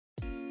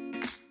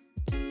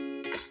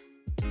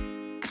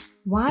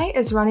Why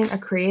is running a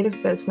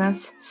creative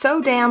business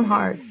so damn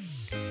hard?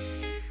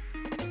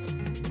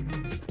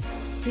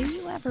 Do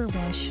you ever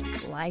wish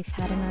life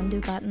had an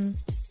undo button?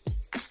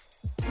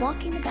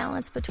 Walking the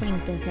balance between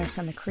business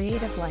and the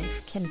creative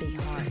life can be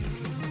hard.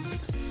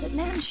 But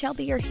Matt and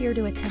Shelby are here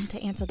to attempt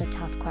to answer the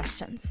tough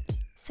questions,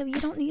 so you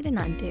don't need an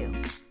undo.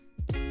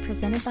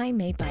 Presented by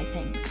Made by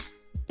Things.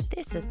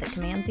 This is the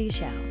CMD-Z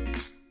Show.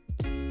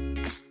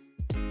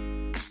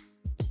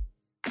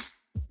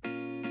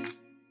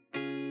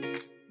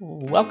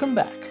 Welcome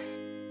back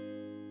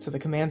to the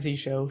CMD-Z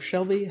Show.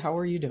 Shelby, how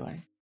are you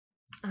doing?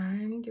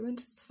 I'm doing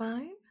just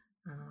fine.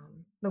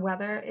 The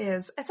weather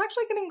it's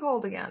actually getting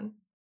cold again.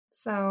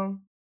 So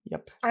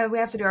Yep. We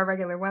have to do our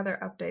regular weather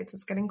updates.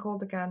 It's getting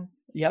cold again.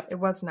 Yep. It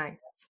was nice.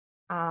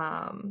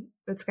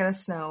 It's going to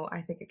snow,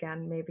 I think,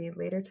 again, maybe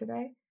later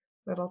today.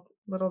 Little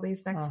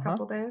these next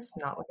couple days.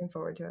 I'm not looking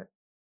forward to it.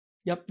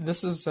 Yep.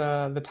 This is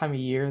the time of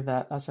year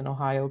that us in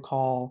Ohio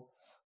call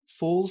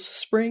Fool's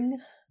Spring.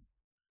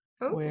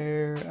 Ooh.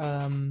 Where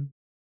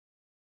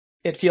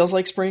it feels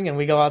like spring and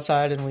we go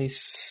outside and we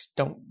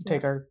don't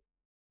take our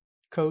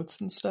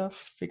coats and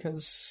stuff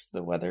because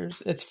the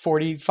it's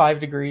 45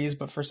 degrees,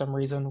 but for some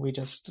reason we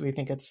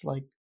think it's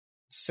like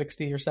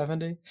 60 or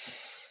 70.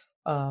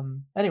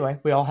 Anyway,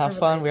 we all have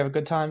fun, we have a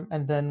good time,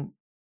 and then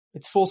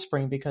it's full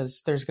spring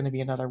because there's going to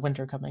be another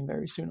winter coming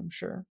very soon, I'm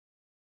sure.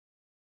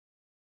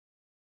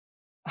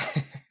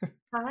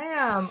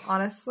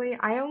 Honestly,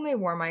 I only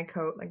wore my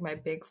coat, like my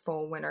big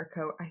full winter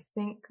coat, I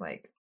think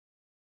like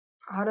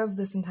out of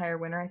this entire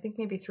winter, I think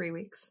maybe 3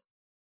 weeks.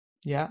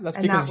 Yeah, that's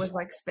and because that was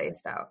like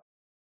spaced out.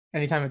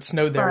 Anytime it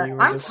snowed there, you were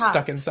just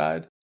stuck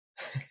inside.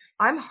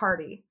 I'm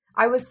hardy.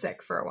 I was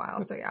sick for a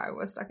while, so yeah, I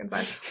was stuck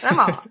inside. And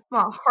I'm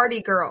a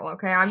hardy girl,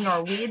 okay? I'm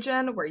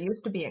Norwegian. We're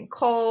used to being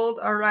cold,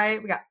 all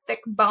right? We got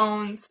thick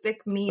bones,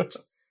 thick meat.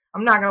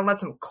 I'm not going to let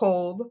some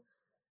cold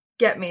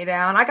get me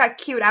down. I got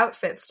cute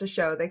outfits to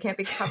show. They can't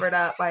be covered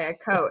up by a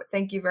coat.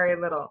 Thank you very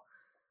little.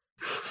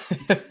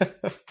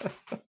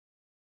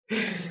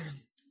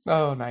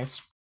 Oh,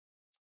 nice.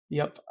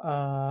 Yep.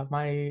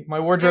 My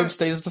wardrobe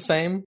stays the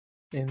same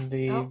in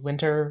the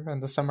winter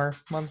and the summer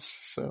months.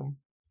 So,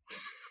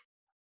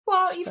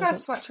 well, you've got a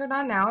sweatshirt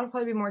on now. It'll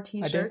probably be more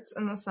t-shirts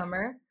in the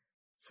summer.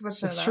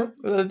 Switch it up. True.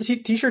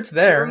 The t-shirt's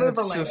there. Remove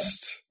it's a layer.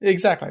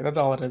 Exactly. That's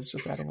all it is.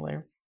 Just adding a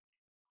layer.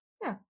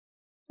 Yeah.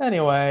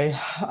 Anyway,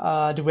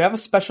 do we have a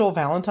special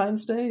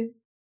Valentine's Day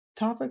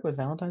topic with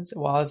Valentine's Day?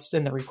 Well, it's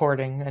in the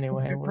recording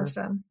anyway.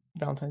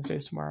 Valentine's Day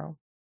is tomorrow.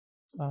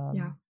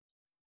 Yeah.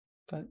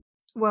 But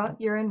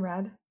you're in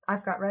red.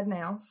 I've got red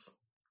nails.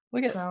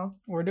 Look at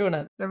we're doing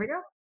it. There we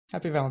go.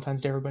 Happy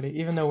Valentine's Day,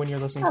 everybody. Even though when you're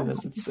listening to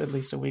this, it's at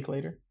least a week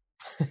later.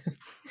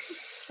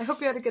 I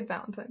hope you had a good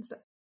Valentine's Day.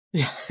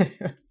 Yeah.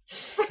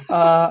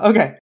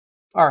 Okay.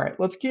 All right.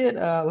 Let's get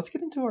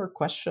into our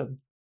question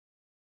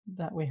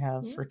that we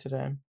have for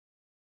today.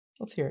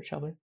 Let's hear it,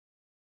 Shelby.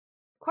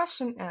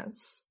 Question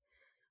is,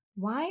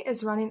 why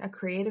is running a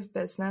creative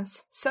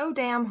business so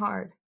damn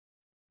hard?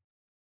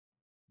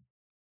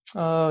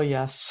 Oh,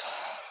 yes.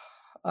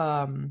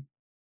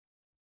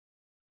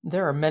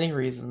 There are many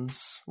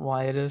reasons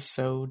why it is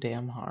so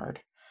damn hard.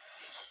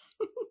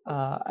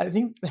 I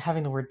think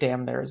having the word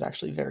damn there is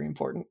actually very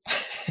important.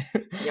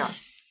 Yeah.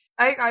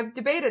 I've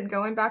debated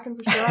going back and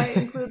should I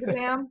include the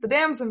damn? The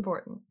damn's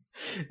important.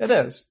 It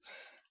is.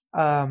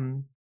 I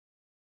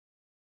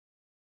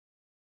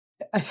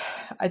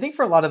think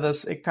for a lot of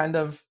this, it kind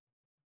of,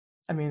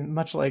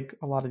 much like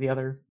a lot of the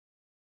other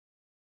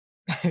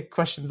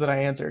questions that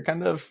I answer, it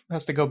kind of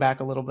has to go back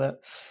a little bit.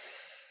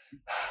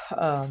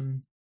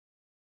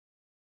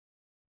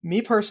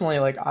 Me personally,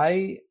 like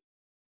I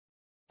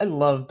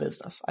love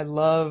business. I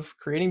love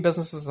creating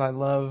businesses. I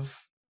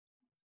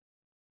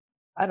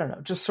don't know,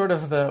 just sort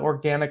of the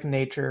organic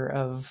nature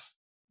of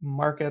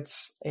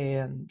markets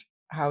and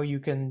how you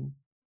can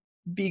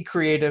be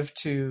creative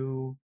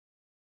to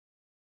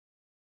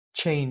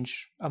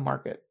change a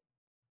market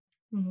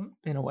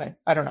in a way.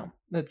 I don't know.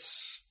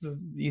 That's the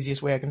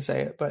easiest way I can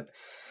say it. But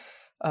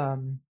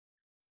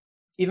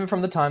even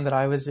from the time that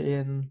I was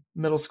in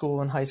middle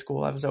school and high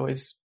school, I was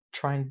always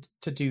trying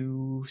to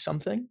do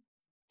something.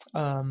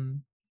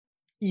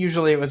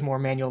 Usually it was more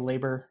manual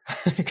labor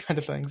kind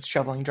of things,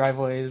 shoveling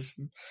driveways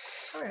and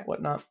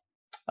whatnot.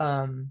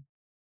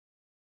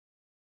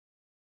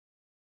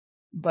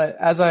 But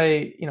as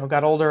I,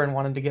 got older and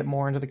wanted to get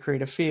more into the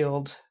creative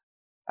field,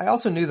 I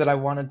also knew that I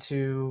wanted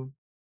to,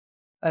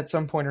 at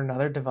some point or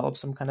another, develop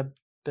some kind of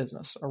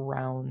business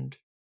around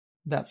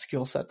that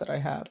skill set that I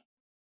had.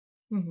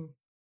 Mm-hmm.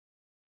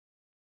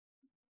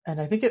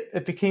 And I think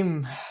it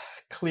became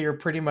clear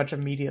pretty much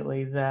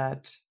immediately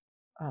that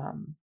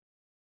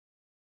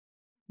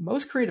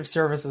most creative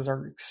services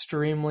are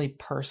extremely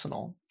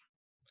personal.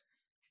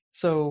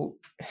 So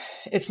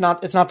it's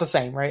not the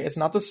same, right? It's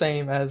not the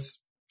same as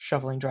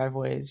shoveling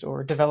driveways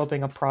or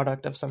developing a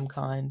product of some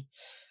kind,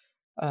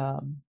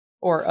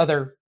 or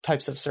other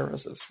types of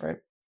services, right?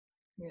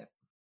 Yeah.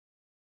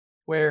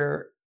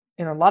 Where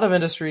in a lot of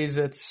industries,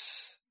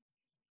 it's,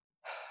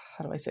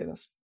 how do I say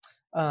this?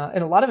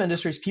 In a lot of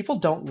industries, people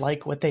don't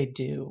like what they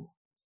do.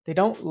 They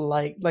don't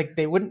like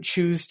they wouldn't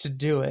choose to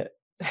do it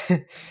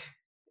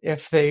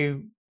if they,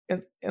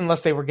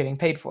 unless they were getting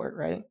paid for it,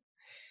 right?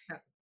 Yeah.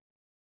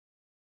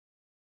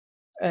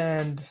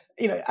 And,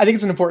 I think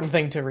it's an important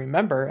thing to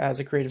remember as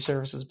a creative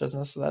services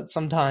business that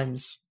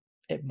sometimes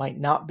it might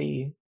not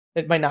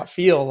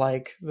feel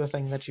like the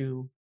thing that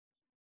you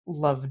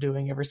love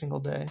doing every single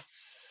day.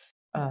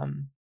 But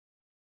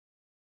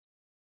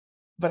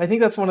I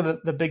think that's one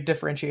of the big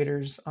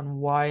differentiators on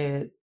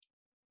why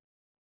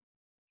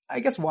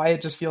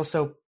it just feels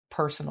so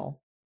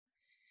personal.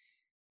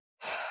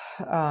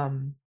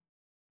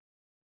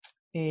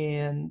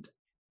 And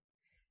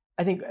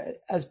I think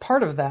as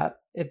part of that,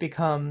 it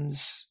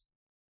becomes,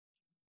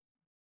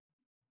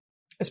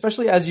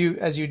 especially as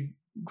you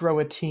grow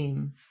a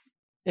team,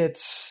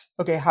 it's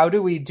okay, how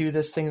do we do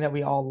this thing that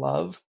we all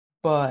love,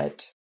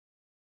 but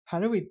how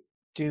do we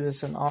do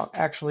this and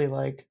actually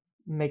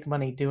make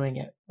money doing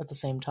it at the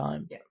same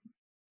time? Yeah.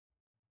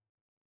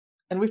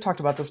 And we've talked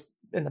about this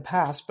in the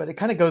past, but it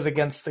kind of goes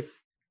against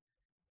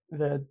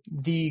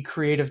the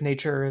creative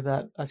nature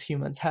that us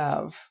humans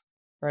have,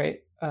 right?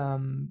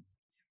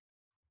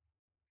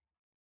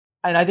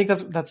 And I think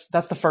that's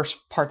the first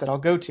part that I'll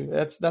go to.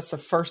 That's the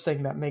first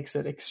thing that makes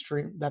it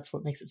extreme. That's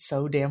what makes it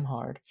so damn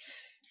hard,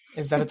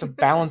 is that it's a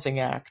balancing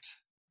act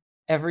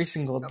every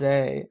single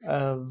day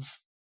of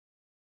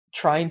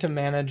trying to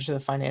manage the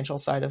financial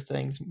side of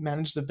things,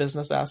 manage the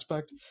business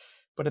aspect,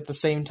 but at the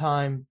same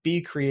time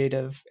be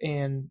creative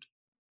and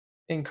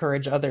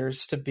encourage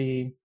others to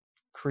be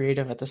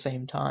creative at the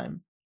same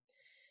time.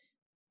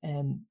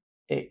 And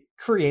it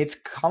creates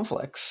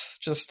conflicts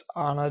just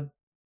on a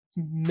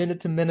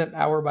minute to minute,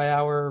 hour by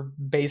hour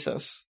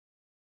basis,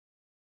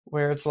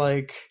 where it's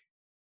like,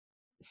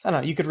 I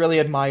don't know, you could really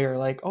admire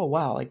oh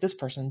wow, this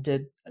person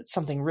did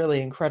something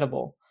really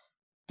incredible.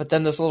 But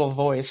then this little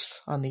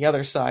voice on the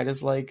other side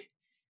is like,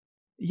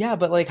 yeah,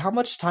 but how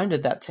much time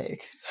did that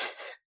take?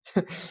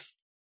 And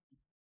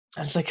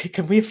it's like,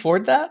 can we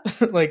afford that?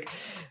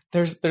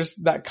 There's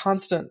that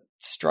constant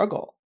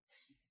struggle.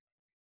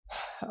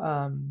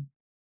 So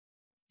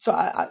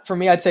for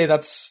me, I'd say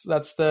that's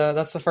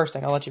the first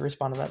thing. I'll let you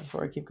respond to that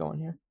before I keep going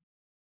here.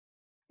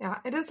 Yeah,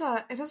 it is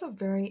a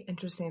very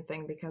interesting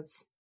thing,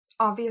 because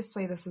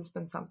obviously this has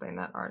been something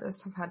that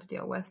artists have had to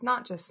deal with,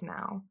 not just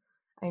now.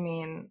 I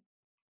mean,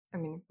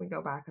 if we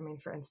go back,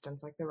 for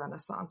instance, the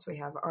Renaissance, we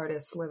have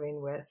artists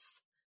living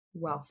with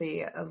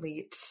wealthy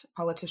elite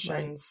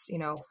politicians,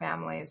 right,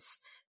 families,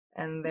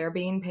 and they're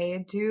being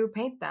paid to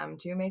paint them,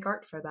 to make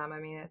art for them.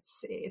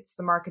 It's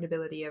the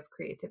marketability of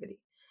creativity,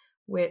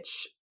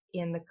 which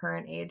in the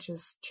current age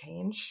has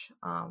changed.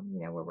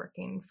 We're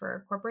working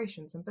for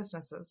corporations and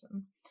businesses,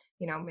 and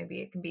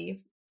maybe it can be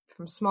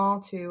from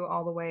small to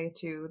all the way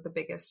to the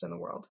biggest in the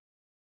world.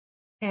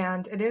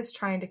 And it is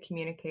trying to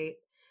communicate,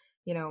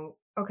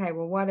 okay,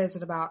 well, what is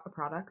it about a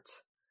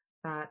product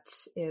that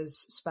is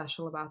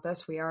special about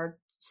this? We are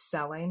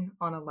selling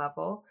on a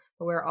level,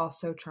 but we're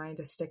also trying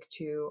to stick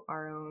to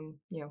our own,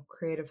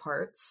 creative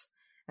hearts,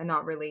 and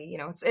not really,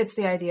 it's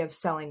the idea of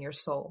selling your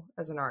soul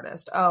as an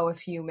artist. Oh,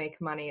 if you make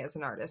money as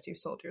an artist, you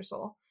sold your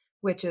soul,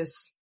 which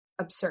is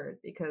absurd,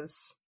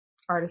 because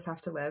artists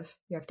have to live,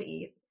 you have to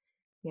eat,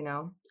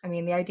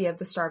 the idea of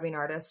the starving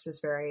artist is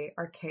very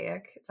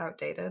archaic, it's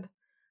outdated.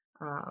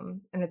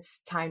 And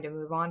it's time to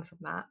move on from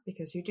that,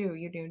 because you do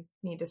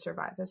need to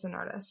survive as an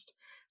artist.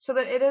 So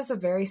that it is a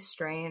very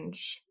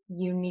strange,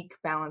 unique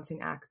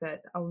balancing act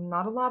that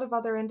not a lot of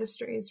other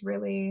industries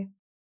really,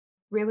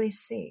 really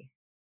see.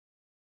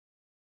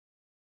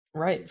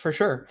 Right, for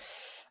sure.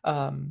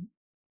 I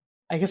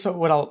guess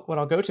what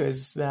I'll go to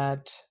is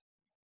that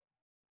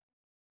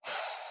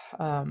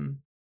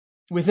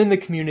within the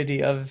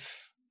community of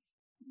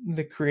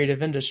the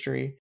creative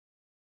industry,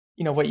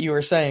 what you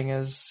were saying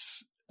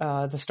is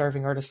the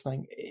starving artist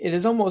thing. It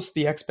is almost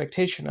the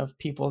expectation of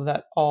people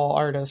that all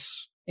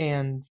artists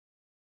and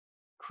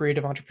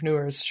creative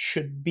entrepreneurs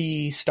should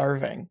be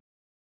starving,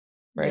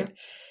 right? Yeah.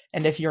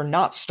 And if you're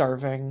not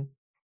starving,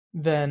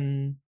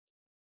 then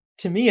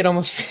to me, it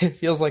almost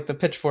feels like the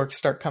pitchforks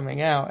start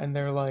coming out, and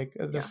they're like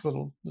this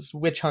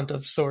witch hunt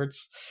of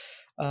sorts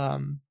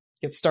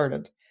gets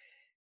started.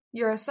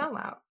 You're a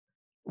sellout.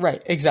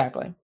 Right,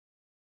 exactly.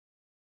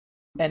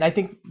 And I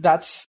think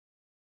that's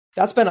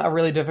been a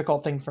really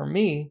difficult thing for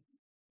me,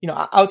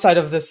 outside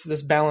of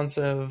this balance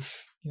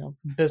of,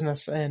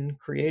 business and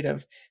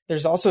creative.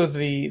 There's also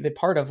the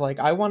part of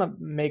I want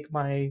to make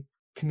my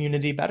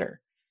community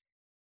better.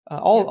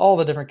 All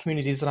the different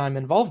communities that I'm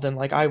involved in,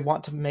 I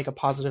want to make a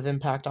positive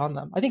impact on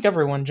them. I think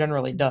everyone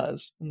generally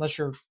does, unless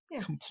you're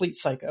a complete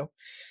psycho.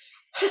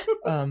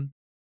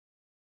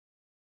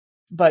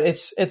 But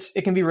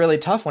it can be really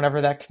tough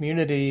whenever that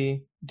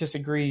community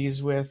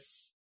disagrees with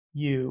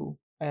you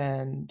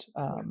and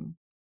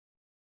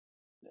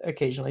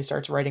occasionally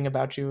starts writing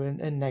about you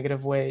in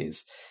negative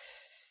ways.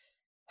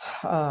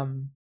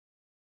 And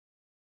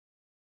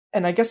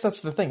I guess that's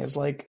the thing is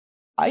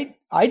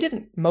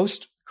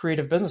most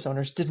creative business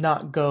owners did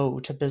not go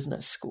to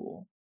business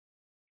school.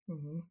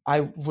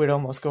 I would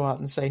almost go out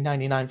and say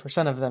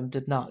 99% of them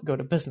did not go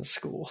to business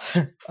school.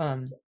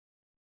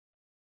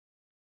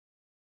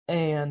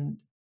 And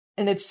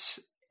it's,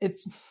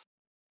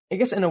 I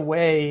guess in a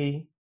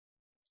way,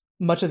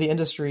 much of the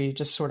industry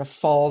just sort of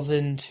falls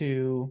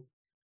into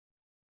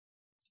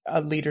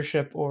a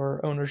leadership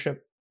or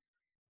ownership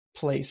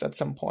place at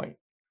some point.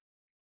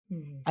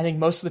 I think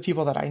most of the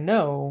people that I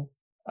know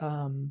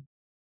kind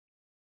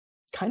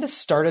of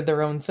started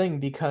their own thing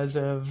because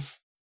of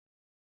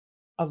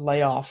a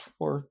layoff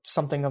or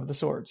something of the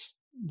sorts.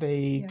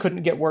 They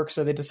couldn't get work,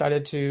 so they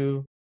decided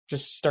to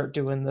just start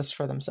doing this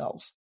for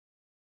themselves.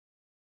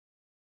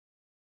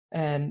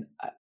 And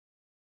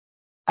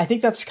I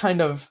think that's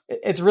kind of,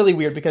 it's really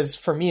weird because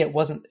for me, it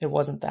wasn't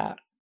that.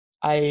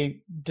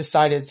 I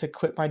decided to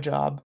quit my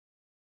job.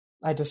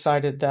 I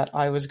decided that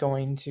I was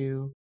going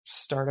to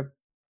start a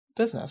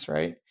business,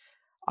 right?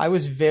 I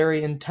was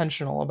very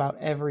intentional about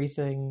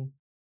everything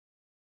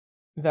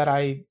that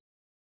I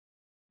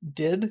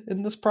did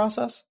in this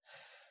process.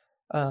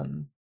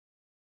 And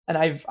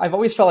I've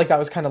always felt like that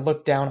was kind of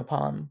looked down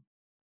upon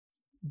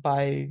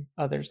by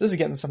others. This is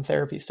getting some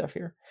therapy stuff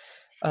here.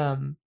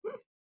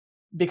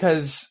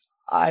 Because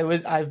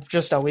I've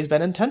just always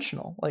been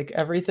intentional. Like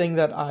everything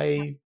that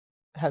I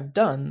have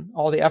done,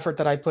 all the effort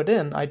that I put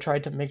in, I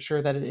tried to make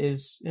sure that it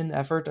is an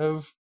effort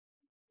of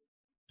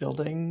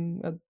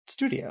building a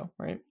studio,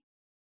 right?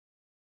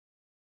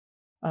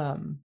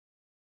 And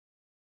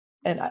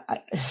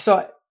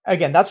so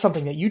again, that's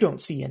something that you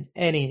don't see in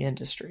any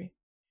industry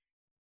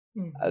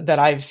that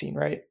I've seen,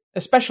 right?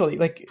 Especially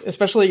like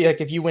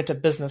if you went to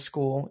business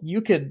school,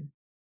 you could,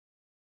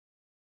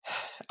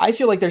 I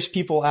feel like there's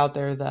people out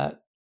there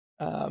that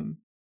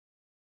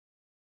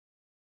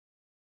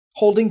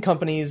holding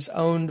companies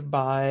owned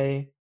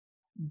by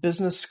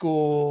business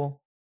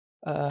school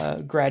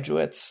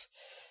graduates.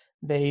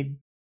 They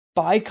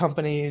buy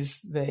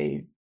companies,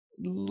 they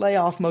lay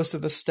off most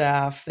of the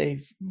staff,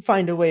 they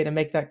find a way to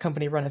make that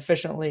company run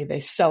efficiently, they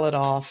sell it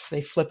off,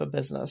 they flip a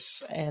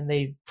business, and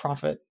they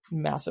profit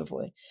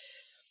massively.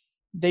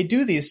 They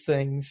do these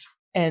things,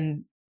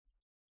 and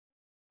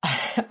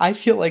I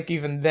feel like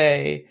even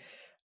they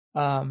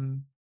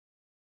don't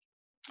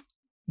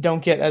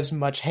get as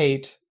much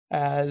hate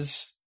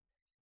as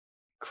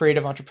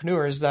creative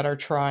entrepreneurs that are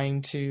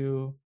trying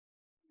to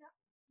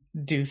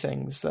do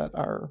things that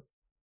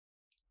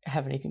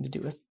have anything to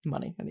do with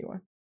money anyway.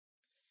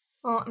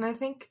 Well, and I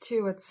think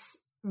too, it's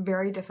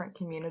very different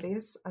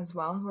communities as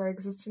well who are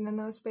existing in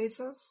those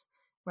spaces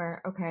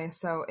where, okay,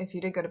 so if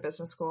you did go to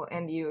business school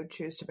and you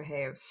choose to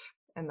behave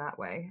in that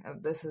way,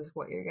 this is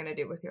what you're going to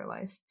do with your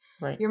life.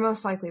 Right. You're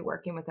most likely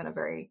working within a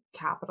very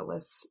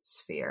capitalist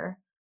sphere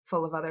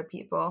full of other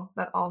people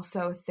that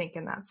also think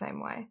in that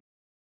same way.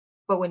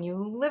 But when you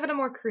live in a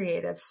more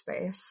creative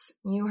space,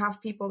 you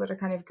have people that are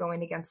kind of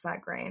going against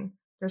that grain.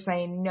 They're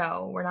saying,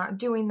 no, we're not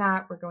doing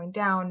that. We're going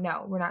down.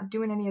 No, we're not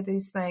doing any of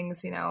these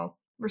things. You know,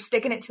 we're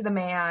sticking it to the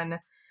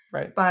man.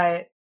 Right.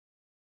 But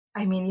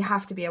I mean, you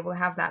have to be able to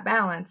have that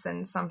balance.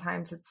 And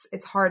sometimes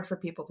it's hard for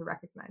people to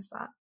recognize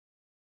that.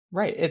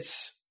 Right.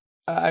 It's,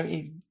 I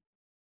mean,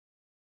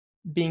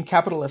 being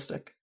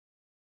capitalistic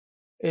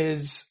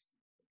is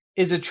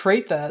a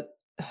trait that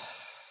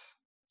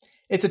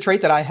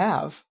I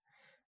have,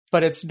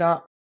 but it's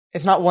not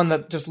one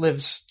that just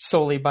lives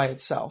solely by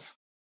itself.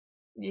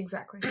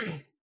 Exactly.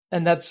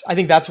 And I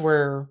think that's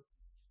where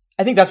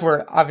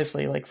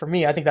obviously, like for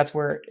me, I think that's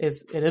where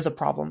it is a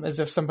problem, is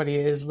if somebody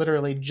is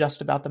literally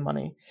just about the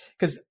money.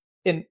 Because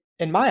in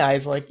my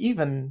eyes, like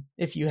even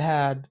if you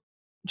had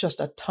just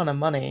a ton of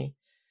money,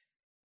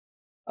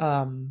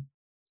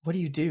 what do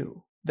you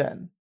do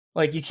then?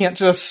 Like you can't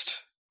just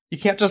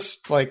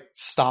like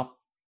stop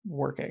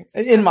working,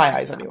 in my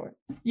eyes anyway.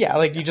 Yeah,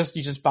 like you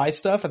just buy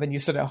stuff and then you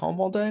sit at home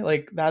all day.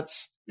 Like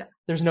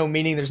there's no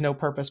meaning, there's no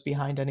purpose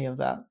behind any of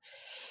that.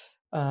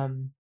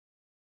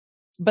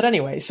 But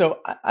anyway, so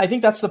I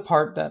think that's the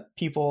part that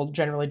people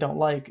generally don't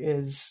like,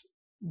 is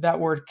that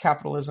word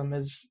capitalism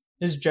is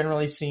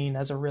generally seen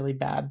as a really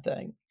bad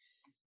thing.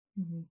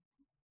 Mm-hmm.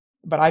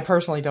 But I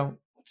personally don't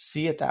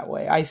see it that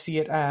way. I see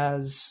it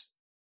as,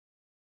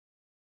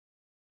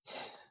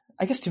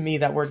 I guess to me,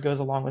 that word goes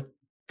along with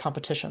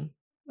competition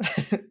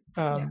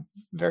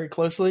very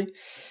closely.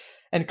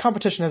 And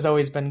competition has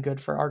always been good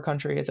for our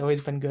country. It's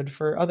always been good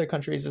for other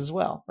countries as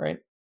well, right?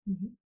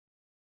 Mm-hmm.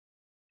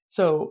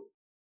 So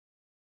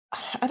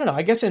I don't know.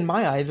 I guess in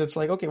my eyes, it's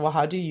like, okay, well,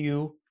 how do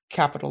you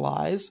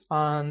capitalize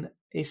on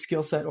a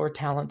skill set or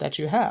talent that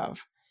you have?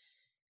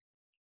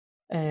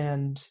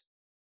 And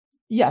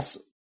yes,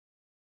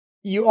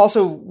 you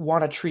also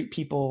want to treat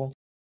people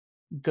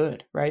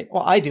good, right?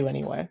 Well, I do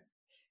anyway.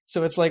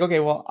 So it's like, okay,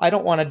 well, I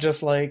don't want to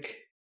just like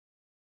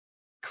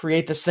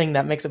create this thing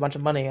that makes a bunch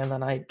of money and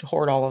then I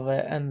hoard all of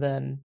it and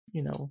then,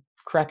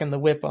 cracking the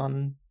whip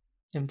on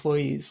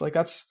employees. Like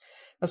that's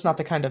not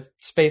the kind of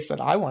space that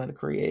I wanted to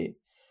create.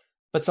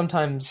 But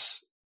sometimes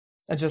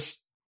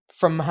just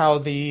from how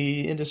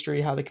the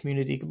industry, how the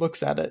community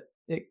looks at it,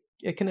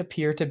 it can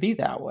appear to be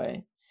that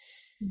way.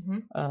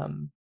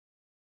 Mm-hmm.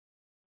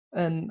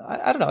 And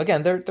I don't know,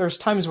 again, there's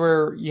times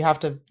where you have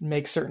to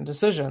make certain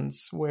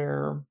decisions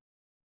where,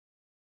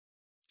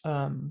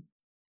 I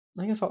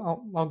guess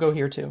I'll go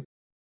here too.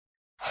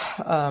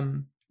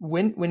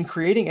 When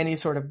creating any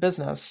sort of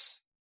business,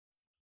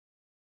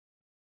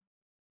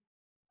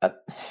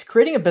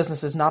 creating a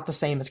business is not the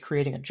same as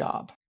creating a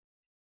job,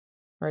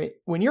 right?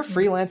 When you're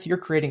freelance, you're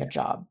creating a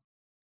job.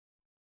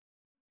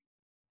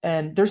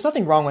 And there's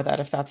nothing wrong with that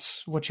if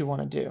that's what you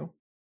want to do.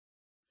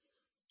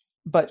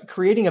 But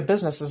creating a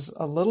business is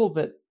a little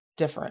bit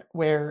different,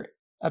 where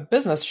a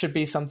business should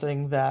be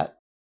something that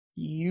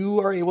you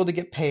are able to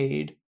get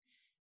paid,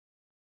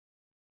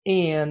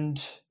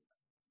 and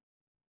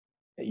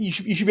you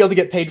should be able to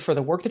get paid for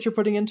the work that you're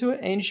putting into it,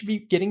 and you should be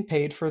getting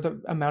paid for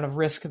the amount of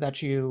risk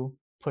that you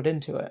put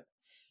into it.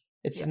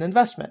 It's an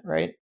investment,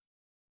 right?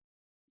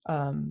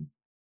 I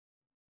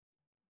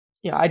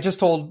just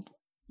told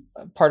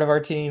part of our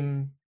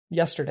team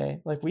yesterday,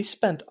 like, we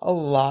spent a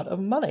lot of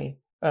money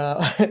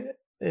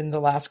in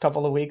the last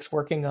couple of weeks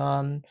working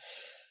on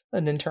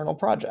an internal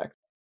project.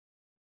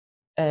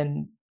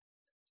 And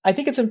I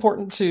think it's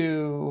important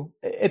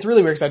it's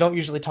really weird because I don't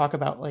usually talk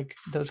about like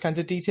those kinds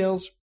of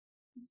details.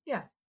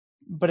 Yeah.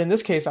 But in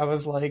this case, I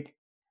was like, I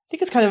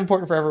think it's kind of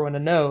important for everyone to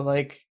know,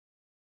 like,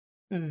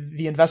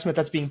 the investment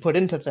that's being put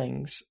into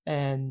things.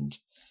 And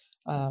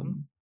I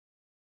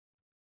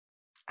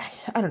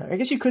don't know, I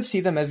guess you could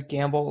see them as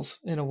gambles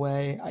in a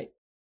way. I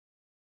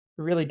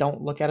really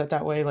don't look at it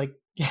that way. Like,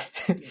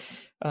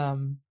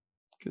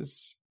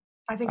 because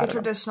I think a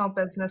traditional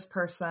business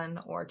person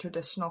or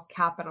traditional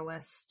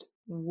capitalist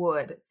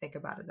would think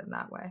about it in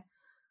that way.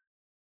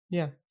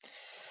 Yeah.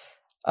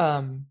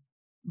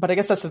 But I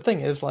guess that's the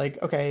thing is,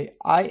 like, okay,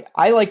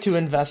 I like to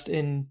invest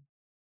in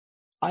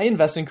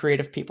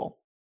creative people.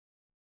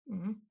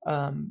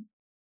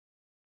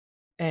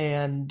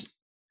 And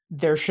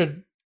there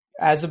should,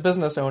 as a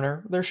business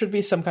owner, there should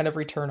be some kind of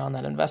return on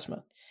that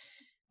investment.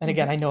 And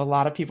again, I know a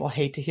lot of people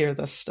hate to hear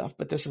this stuff,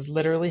 but this is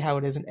literally how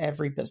it is in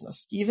every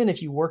business. Even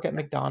if you work at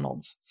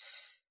McDonald's,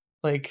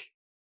 like,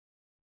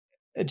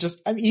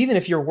 even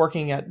if you're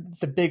working at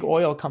the big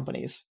oil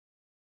companies,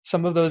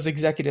 some of those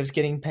executives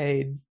getting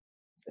paid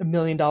 $1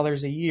 million a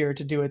year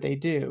to do what they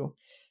do,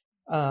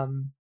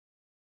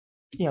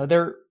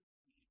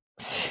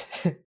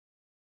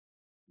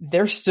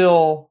 they're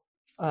still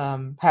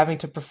having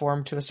to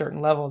perform to a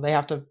certain level. They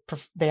have to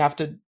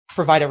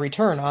provide a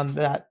return on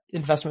that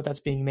investment that's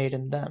being made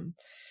in them.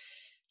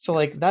 So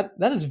like that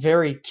is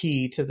very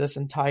key to this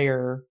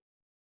entire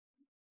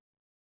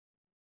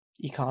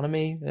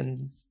economy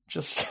and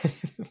just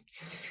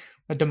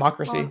a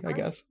democracy, I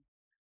guess.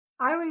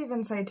 I would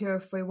even say too,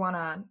 if we want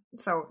to,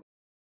 so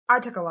I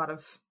took a lot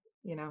of,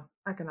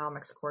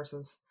 economics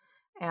courses,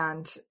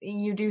 and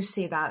you do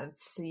see that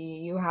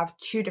you have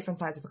two different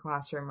sides of the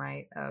classroom,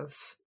 right?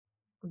 Of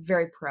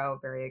very pro,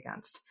 very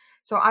against.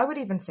 So I would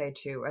even say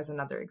too, as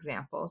another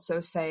example,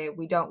 so say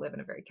we don't live in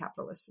a very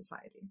capitalist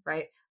society,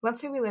 right? Let's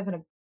say we live in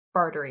a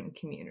bartering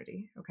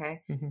community.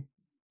 Okay.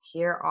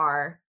 Here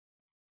are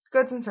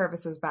goods and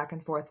services back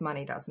and forth.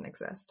 Money doesn't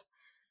exist.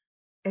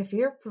 If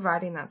you're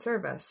providing that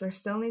service, there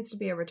still needs to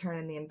be a return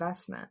in the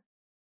investment.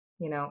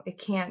 It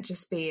can't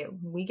just be,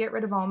 we get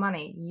rid of all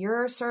money.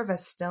 Your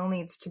service still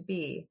needs to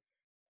be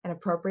an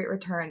appropriate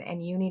return,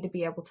 and you need to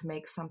be able to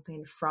make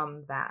something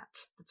from that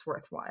that's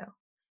worthwhile,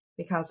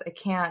 because it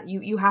can't,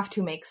 you have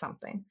to make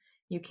something.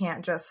 You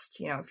can't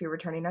just, if you're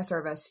returning a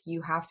service,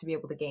 you have to be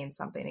able to gain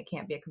something. It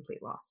can't be a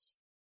complete loss.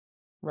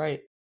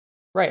 Right.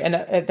 And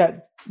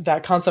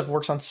that concept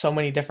works on so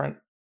many different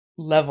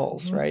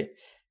levels, right?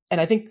 And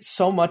I think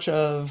so much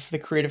of the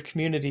creative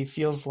community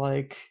feels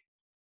like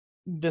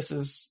this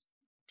is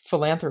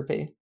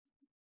philanthropy.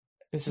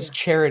 This is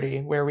charity,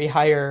 where we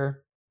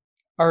hire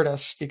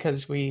artists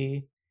because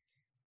we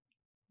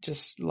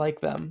just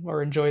like them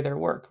or enjoy their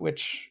work,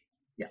 which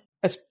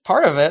it's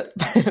part of it.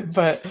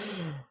 But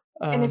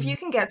and if you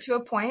can get to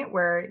a point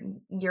where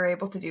you're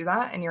able to do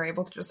that and you're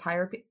able to just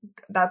hire people,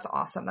 that's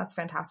awesome. That's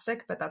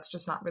fantastic. But that's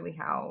just not really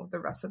how the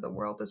rest of the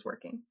world is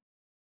working.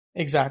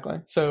 Exactly.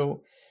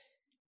 So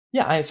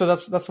so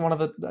that's one of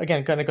the,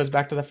 again, kind of goes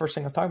back to the first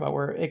thing I was talking about,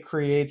 where it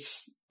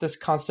creates this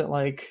constant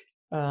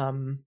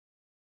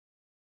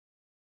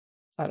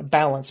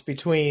balance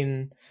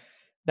between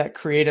that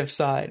creative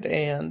side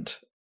and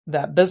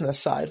that business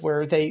side,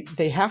 where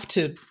they have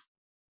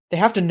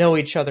to know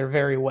each other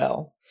very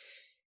well.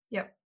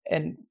 Yep.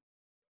 And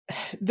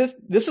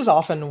this is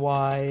often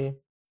why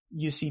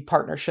you see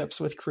partnerships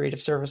with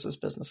creative services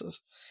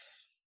businesses.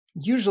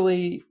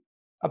 Usually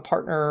a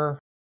partner,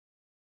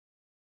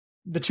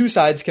 the two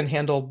sides can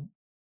handle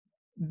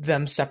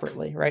them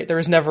separately, right? There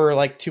is never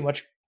too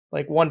much,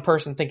 one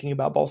person thinking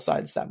about both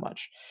sides that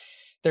much.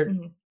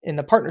 In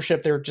the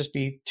partnership, there would just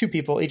be two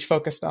people, each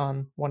focused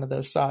on one of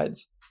those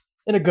sides.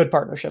 In a good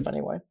partnership,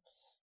 anyway.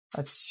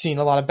 I've seen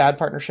a lot of bad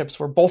partnerships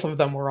where both of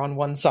them were on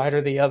one side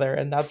or the other,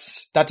 and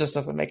that just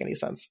doesn't make any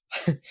sense.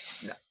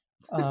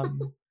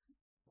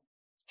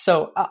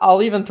 So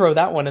I'll even throw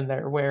that one in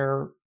there,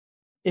 where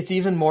it's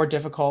even more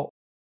difficult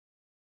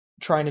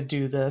trying to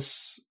do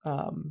this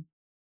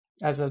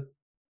as a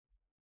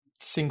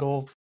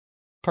single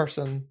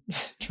person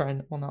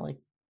trying, well, not like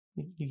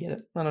you get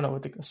it. I don't know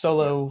what the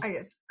solo. I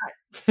get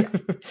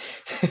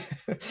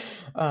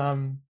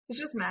it's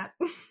just Matt.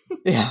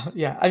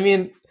 Yeah. I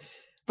mean,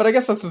 but I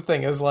guess that's the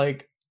thing is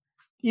like,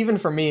 even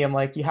for me, I'm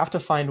like, you have to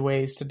find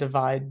ways to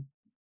divide.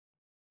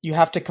 You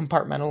have to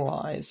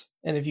compartmentalize.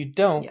 And if you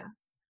don't,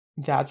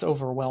 that's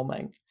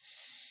overwhelming.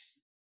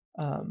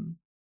 And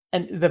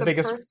the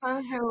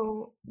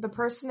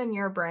person in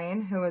your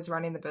brain who is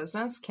running the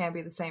business can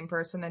be the same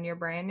person in your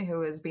brain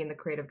who is being the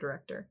creative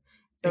director.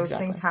 Those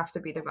things have to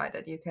be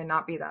divided. You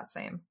cannot be that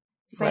same.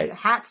 Right.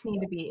 Hats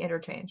need to be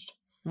interchanged.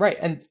 Right.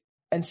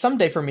 And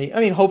someday for me, I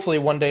mean, hopefully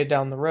one day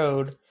down the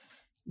road,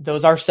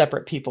 those are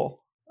separate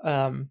people.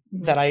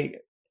 That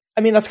I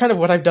mean, that's kind of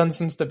what I've done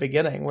since the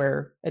beginning,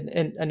 where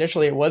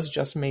initially it was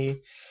just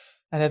me.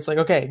 And it's like,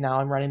 okay, now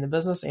I'm running the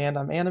business and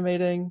I'm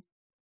animating.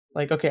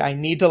 Like, okay, I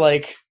need to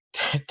like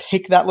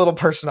take that little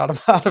person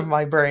out of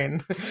my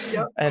brain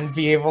and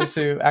be able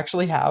to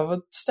actually have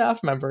a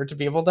staff member to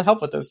be able to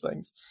help with those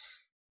things.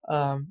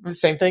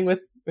 Same thing with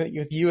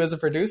you as a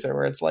producer,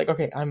 where it's like,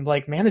 okay, I'm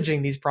like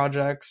managing these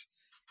projects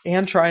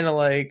and trying to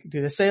like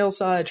do the sales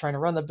side, trying to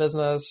run the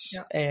business,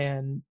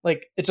 and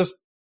like it just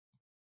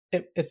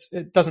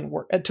it doesn't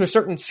work to a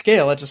certain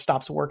scale. It just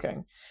stops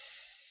working.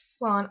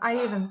 Well, and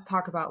I even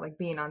talk about like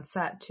being on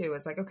set too.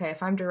 It's like, okay,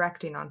 if I'm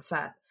directing on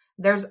set,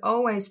 there's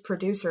always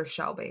producer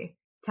Shelby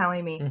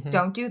telling me,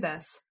 don't do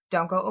this.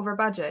 Don't go over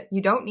budget.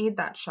 You don't need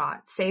that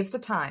shot. Save the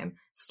time.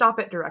 Stop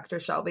it, director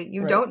Shelby.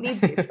 You don't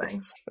need these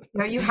things.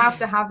 You have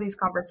to have these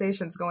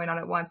conversations going on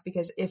at once,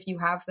 because if you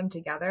have them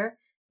together,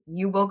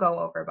 you will go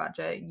over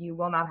budget. You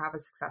will not have a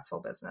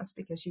successful business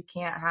because you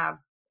can't have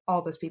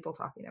all those people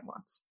talking at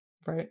once.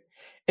 Right.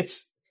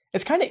 It's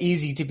kind of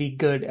easy to be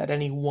good at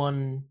any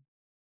one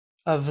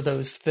of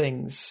those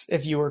things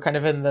if you were kind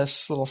of in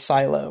this little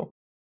silo.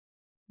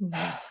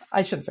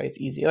 I shouldn't say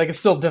it's easy. Like, it's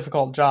still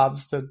difficult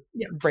jobs to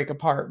break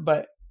apart,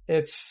 but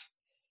it's,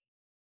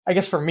 I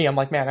guess for me, I'm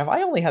like, man, if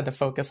I only had to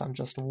focus on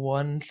just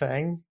one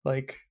thing,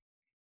 like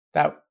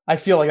that, I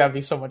feel like that'd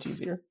be so much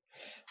easier.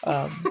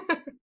 And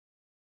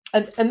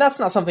that's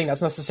not something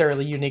that's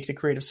necessarily unique to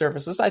creative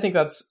services. I think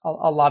that's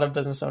a lot of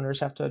business owners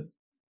have to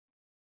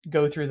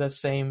go through the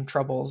same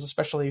troubles,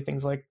 especially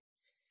things like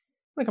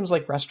when it comes to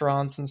like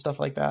restaurants and stuff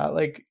like that.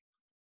 Like,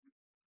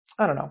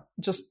 I don't know,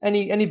 just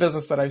any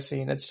business that I've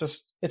seen,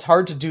 it's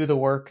hard to do the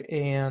work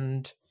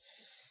and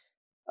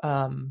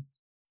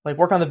like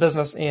work on the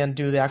business and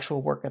do the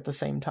actual work at the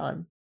same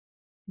time.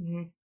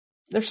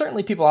 There's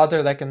certainly people out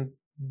there that can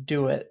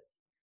do it.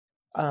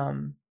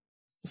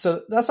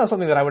 So that's not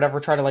something that I would ever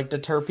try to like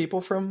deter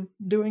people from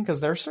doing, because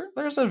there's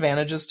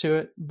advantages to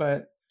it,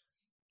 but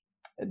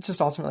it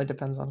just ultimately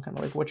depends on kind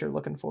of like what you're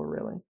looking for,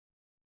 really.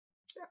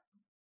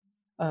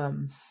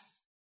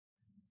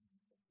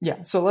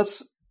 So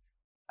that's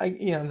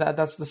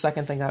the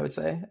second thing I would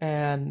say.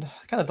 And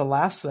kind of the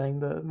last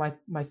thing,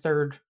 my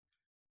third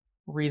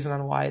reason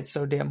on why it's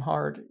so damn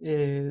hard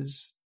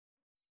is,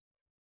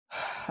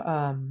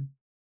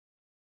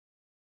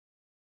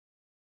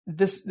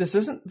 this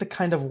isn't the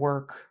kind of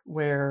work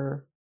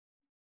where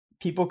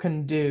people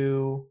can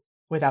do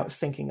without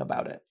thinking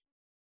about it.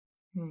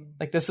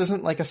 Like, this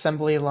isn't like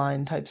assembly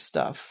line type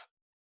stuff.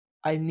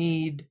 I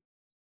need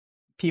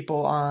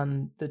people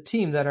on the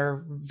team that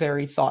are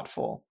very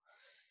thoughtful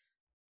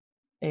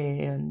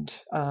and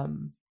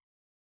to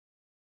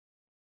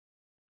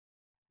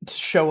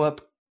show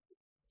up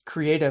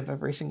creative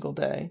every single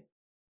day.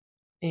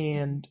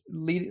 And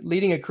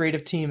leading a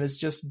creative team is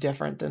just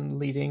different than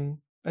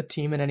leading a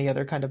team in any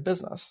other kind of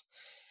business.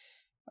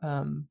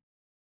 And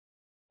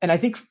I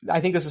think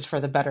this is for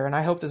the better. And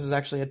I hope this is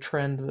actually a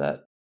trend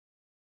that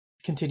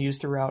continues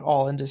throughout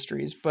all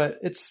industries, but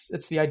it's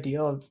the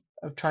idea of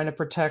trying to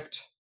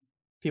protect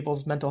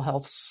people's mental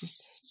health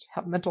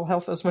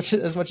as much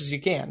as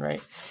you can.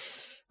 Right.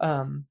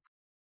 I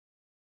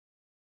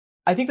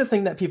think the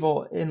thing that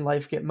people in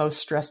life get most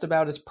stressed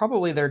about is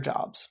probably their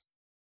jobs.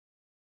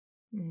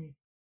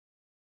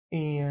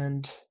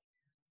 And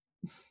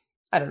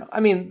I don't know. I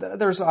mean,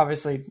 there's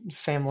obviously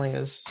family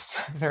is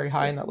very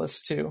high in that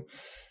list too.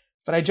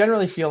 But I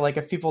generally feel like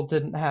if people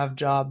didn't have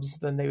jobs,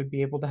 then they would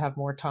be able to have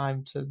more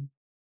time to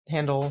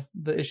handle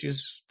the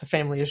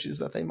family issues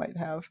that they might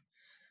have.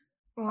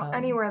 Well,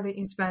 anywhere that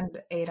you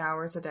spend 8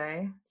 hours a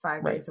day,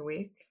 5 days a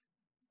week,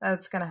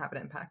 that's going to have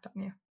an impact on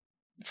you.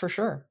 For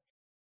sure.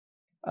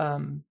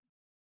 And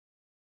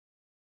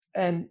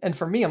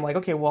for me, I'm like,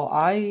 okay, well,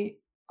 I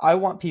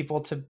want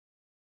people to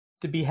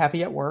be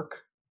happy at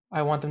work.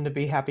 I want them to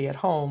be happy at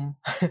home.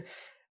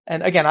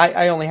 And again,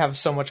 I only have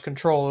so much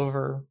control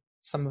over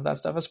some of that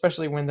stuff,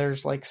 especially when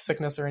there's like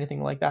sickness or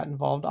anything like that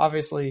involved.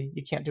 Obviously,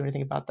 you can't do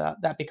anything about that.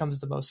 That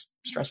becomes the most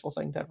stressful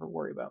thing to ever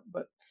worry about.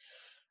 But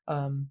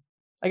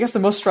I guess the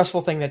most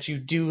stressful thing that you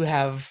do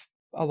have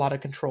a lot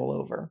of control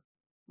over,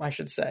 I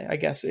should say, I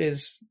guess,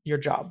 is your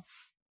job.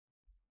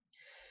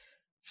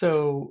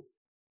 So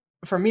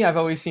for me, I've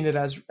always seen it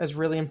as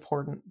really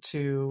important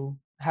to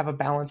have a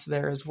balance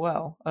there as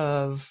well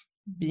of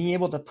being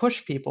able to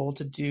push people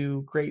to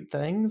do great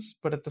things,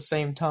 but at the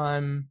same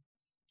time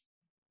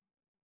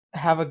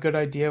have a good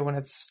idea when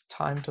it's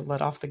time to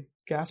let off the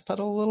gas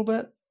pedal a little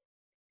bit.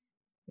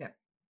 Yeah.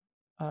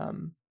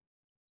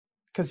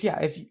 Because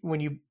when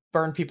you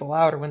burn people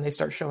out, or when they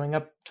start showing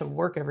up to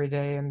work every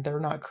day and they're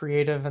not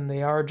creative and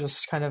they are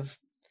just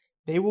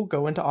they will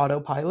go into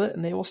autopilot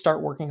and they will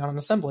start working on an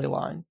assembly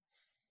line.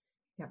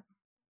 Yeah.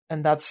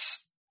 And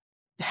that's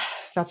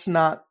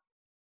not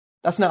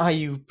how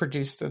you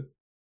produce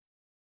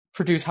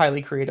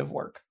highly creative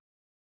work.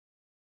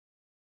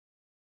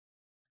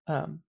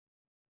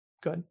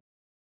 Good.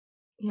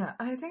 Yeah,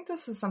 I think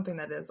this is something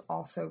that is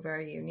also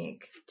very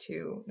unique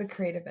to the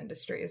creative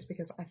industry, is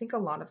because I think a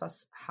lot of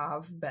us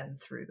have been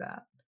through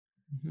that.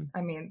 Mm-hmm.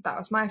 I mean, that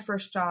was my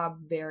first job,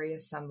 very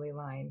assembly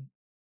line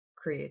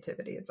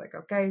creativity. It's like,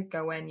 okay,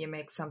 go in, you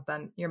make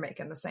something, you're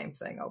making the same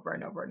thing over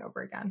and over and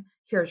over again.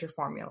 Here's your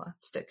formula,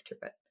 stick to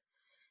it.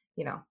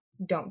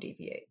 Don't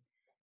deviate.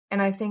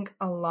 And I think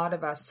a lot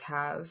of us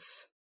have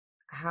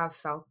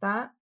felt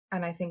that.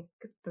 And I think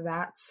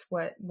that's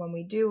what, when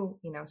we do,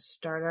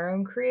 start our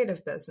own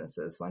creative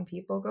businesses, when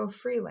people go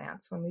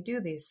freelance, when we do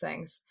these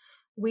things,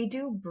 we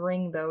do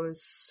bring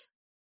those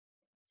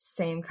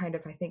same kind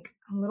of, I think,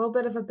 a little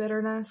bit of a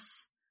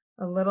bitterness,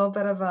 a little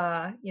bit of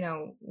a,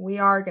 we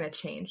are going to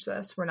change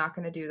this. We're not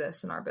going to do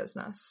this in our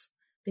business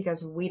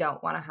because we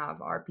don't want to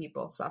have our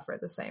people suffer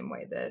the same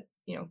way that,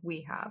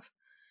 we have.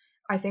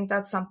 I think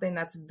that's something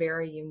that's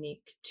very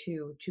unique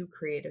to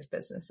creative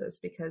businesses,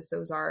 because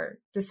those are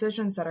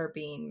decisions that are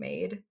being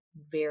made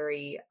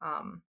very,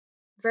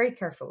 very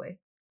carefully,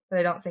 that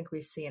I don't think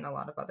we see in a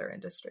lot of other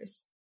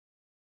industries.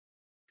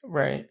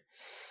 Right.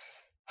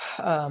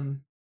 I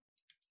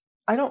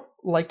don't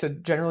like to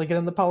generally get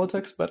into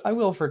politics, but I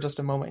will for just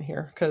a moment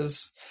here,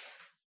 because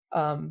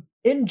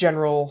in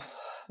general,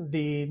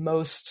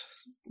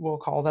 we'll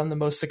call them the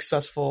most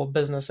successful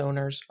business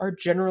owners, are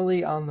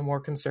generally on the more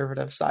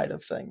conservative side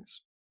of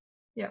things.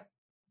 Yeah.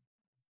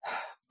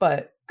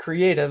 But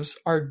creatives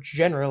are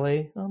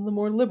generally on the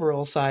more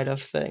liberal side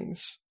of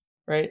things,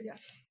 right?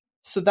 Yes.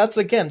 So that's,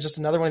 again, just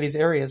another one of these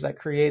areas that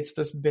creates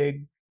this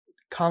big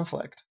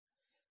conflict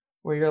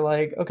where you're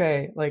like,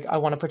 okay, like, I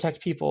want to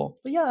protect people,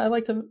 but yeah, I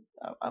like to,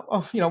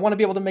 want to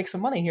be able to make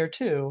some money here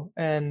too.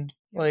 And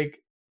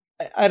like,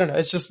 I don't know,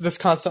 it's just this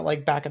constant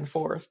like back and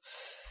forth.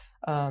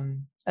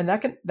 And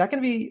that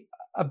can be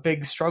a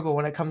big struggle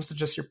when it comes to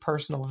just your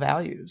personal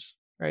values.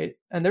 Right.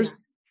 And there's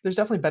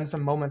definitely been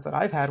some moments that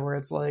I've had where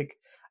it's like,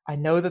 I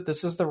know that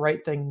this is the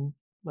right thing,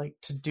 like,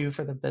 to do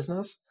for the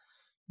business,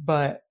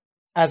 but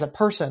as a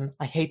person,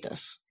 I hate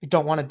this. I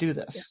don't want to do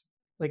this. Yeah.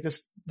 Like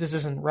this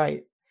isn't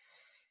right.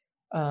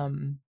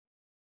 And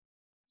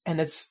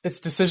it's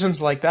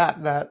decisions like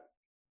that,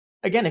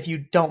 again, if you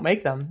don't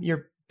make them,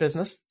 your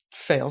business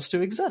fails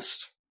to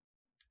exist.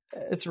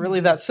 It's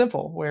really that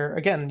simple, where,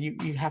 again,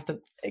 you have to,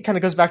 it kind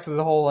of goes back to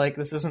the whole, like,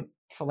 this isn't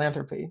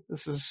philanthropy.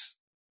 It's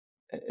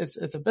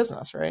a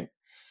business, right?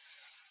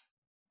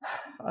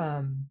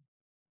 And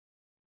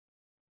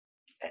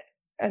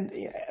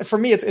for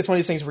me, it's one of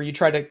these things where you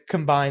try to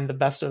combine the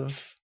best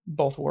of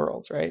both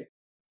worlds, right?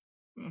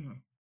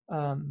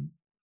 Mm-hmm.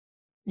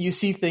 You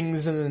see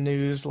things in the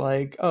news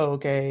like, oh,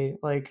 okay,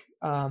 like,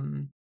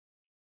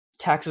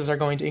 taxes are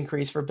going to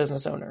increase for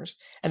business owners.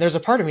 And there's a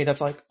part of me that's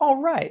like, all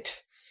right.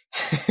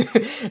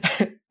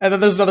 And then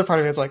there's another part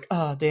of me that's like,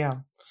 oh,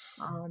 damn.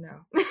 Oh,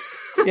 no.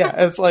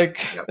 Yeah, it's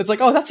like, it's like,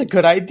 oh, that's a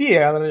good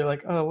idea. And then you're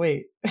like, oh,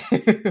 wait.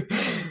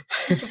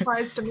 It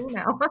applies to me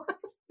now.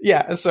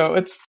 Yeah, so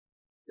it's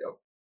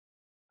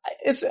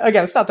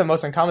again, it's not the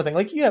most uncommon thing.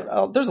 Like,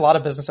 there's a lot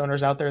of business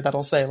owners out there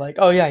that'll say like,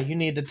 oh yeah, you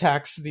need to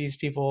tax these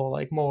people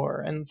like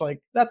more. And it's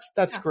like,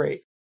 that's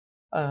great.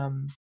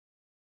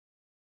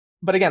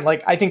 But again,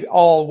 like, I think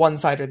all one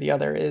side or the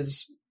other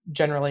is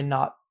generally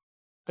not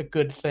a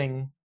good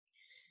thing.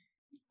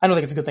 I don't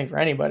think it's a good thing for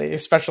anybody,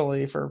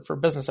 especially for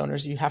business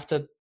owners. You have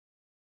to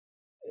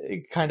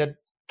kind of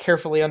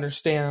carefully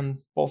understand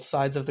both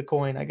sides of the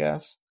coin, I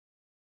guess.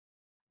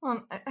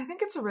 Well, I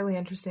think it's a really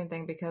interesting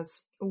thing,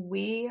 because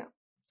we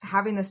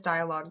having this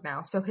dialogue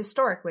now. So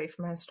historically,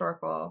 from a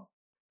historical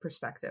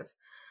perspective,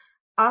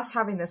 us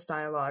having this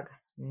dialogue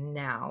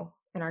now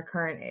in our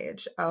current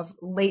age of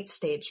late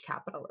stage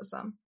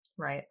capitalism,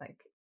 right? Like,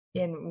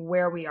 in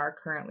where we are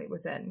currently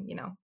within,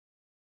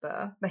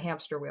 the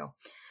hamster wheel.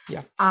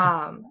 Yeah.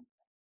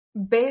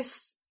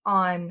 Based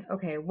on,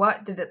 okay,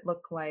 what did it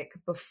look like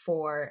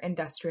before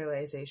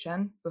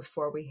industrialization,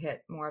 before we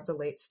hit more of the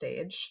late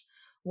stage?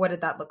 What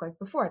did that look like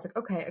before? It's like,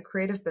 okay, a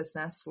creative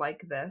business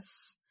like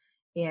this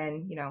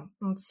in,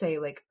 let's say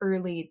like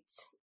early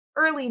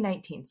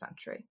 19th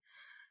century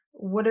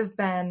would have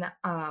been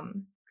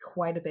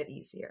quite a bit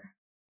easier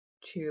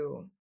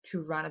to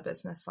run a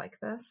business like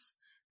this,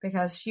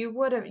 because you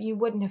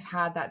wouldn't have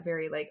had that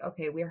very like,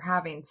 okay, we're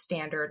having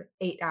standard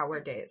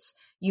 8-hour days.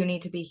 You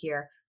need to be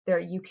here. There,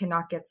 you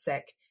cannot get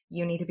sick.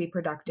 You need to be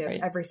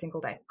productive every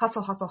single day.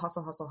 Hustle, hustle,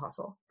 hustle, hustle,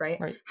 hustle, right?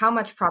 How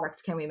much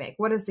products can we make?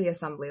 What is the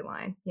assembly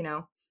line?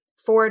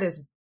 Ford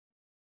is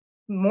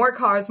more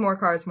cars,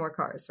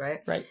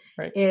 right?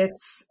 Right.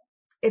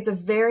 It's a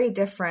very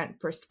different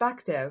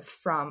perspective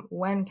from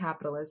when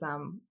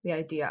capitalism, the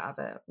idea of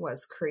it,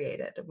 was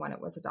created, when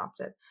it was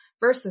adopted,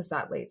 versus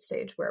that late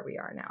stage where we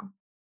are now.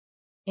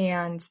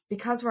 And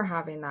because we're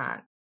having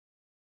that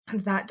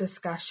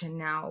discussion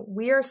now,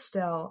 we are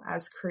still,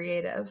 as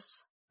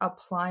creatives,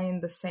 applying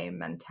the same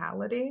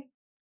mentality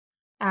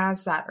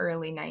as that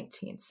early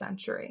 19th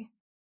century.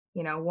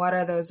 What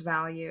are those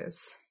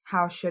values?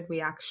 How should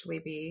we actually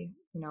be,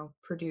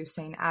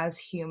 producing as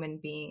human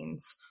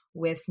beings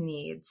with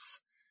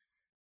needs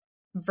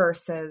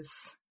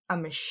versus a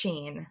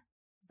machine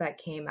that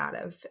came out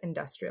of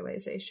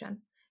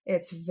industrialization?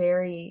 It's a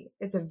very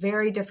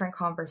different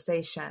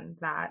conversation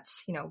that,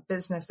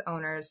 business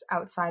owners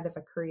outside of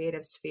a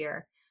creative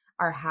sphere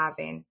are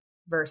having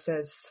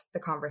versus the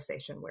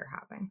conversation we're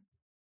having.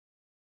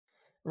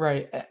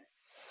 Right.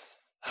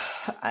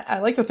 I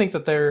like to think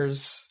that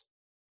there's,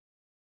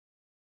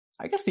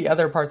 I guess the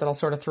other part that I'll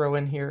sort of throw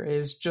in here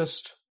is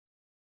just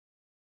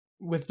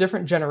with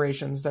different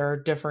generations, there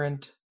are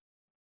different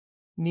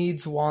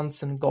needs,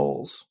 wants, and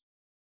goals.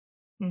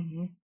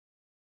 Mm-hmm.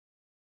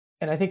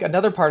 And I think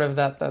another part of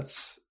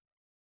that's,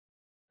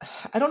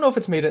 I don't know if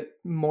it's made it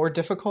more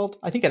difficult.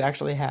 I think it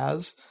actually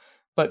has.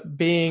 But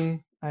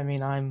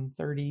I'm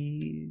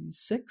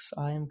 36.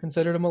 I am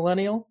considered a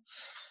millennial.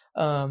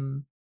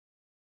 I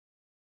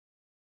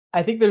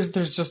think there's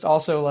just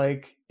also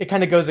like, it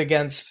kind of goes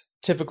against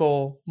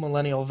typical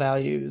millennial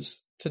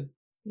values to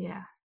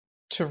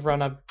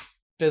run a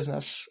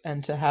business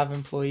and to have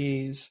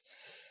employees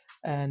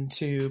and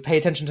to pay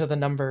attention to the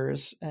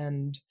numbers.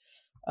 And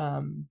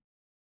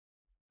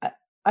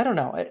I don't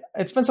know.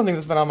 It's been something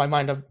that's been on my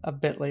mind a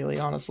bit lately,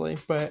 honestly,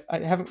 but I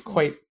haven't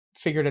quite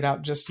figured it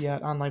out just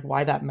yet on like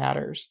why that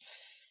matters.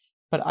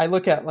 But I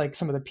look at like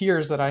some of the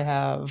peers that I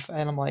have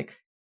and I'm like,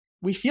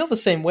 we feel the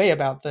same way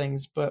about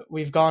things, but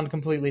we've gone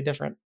completely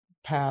different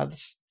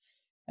paths.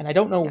 And I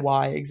don't know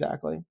why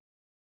exactly.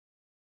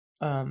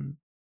 Maybe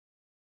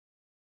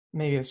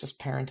it's just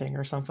parenting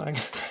or something.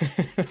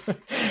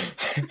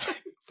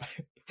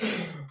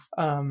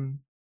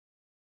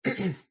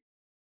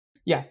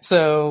 Yeah.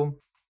 So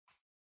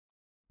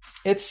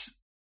it's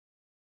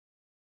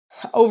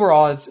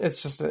overall,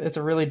 it's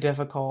a really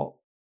difficult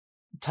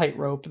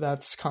tightrope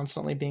that's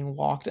constantly being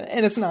walked.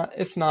 And it's not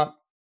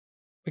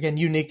again,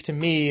 unique to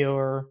me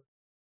or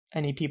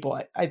any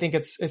people. I think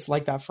it's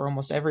like that for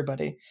almost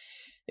everybody.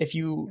 If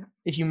you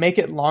make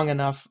it long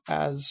enough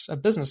as a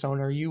business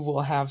owner, you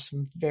will have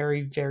some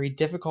very, very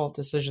difficult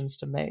decisions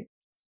to make.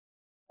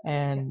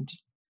 And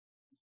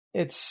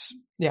it's,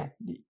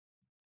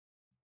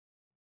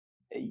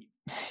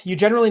 you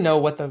generally know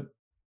what the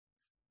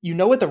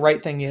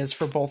right thing is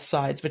for both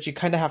sides, but you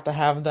kind of have to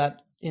have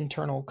that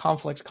internal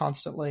conflict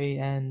constantly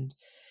and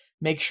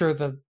make sure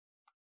the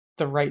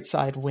right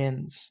side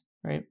wins.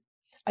 Right.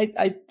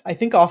 I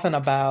think often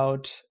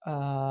about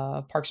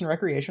Parks and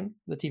Recreation,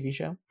 the TV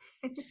show.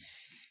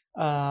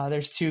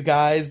 There's two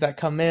guys that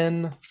come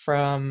in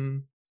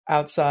from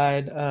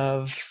outside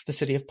of the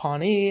city of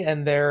Pawnee,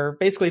 and they're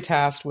basically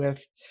tasked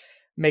with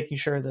making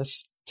sure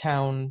this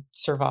town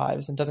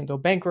survives and doesn't go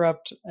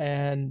bankrupt.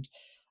 And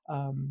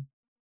have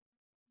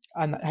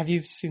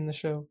you seen the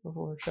show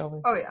before,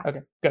 Shelby? Oh yeah.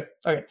 Okay, good.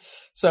 Okay,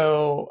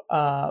 so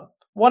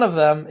one of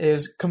them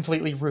is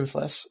completely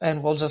ruthless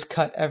and will just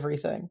cut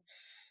everything,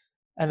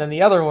 and then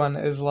the other one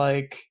is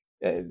like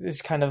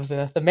is kind of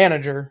the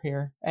manager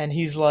here, and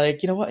he's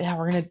like, you know what? Yeah,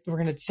 we're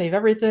gonna save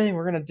everything.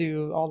 We're gonna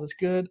do all this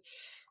good,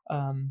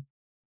 and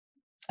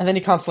then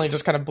he constantly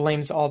just kind of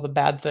blames all the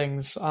bad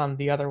things on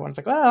the other one. It's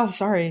like, well,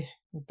 sorry,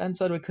 Ben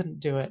said we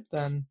couldn't do it.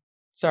 Then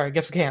sorry,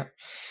 guess we can't.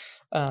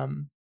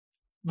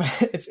 But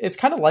it's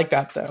kind of like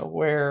that though,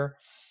 where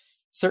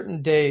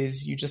certain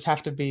days you just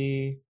have to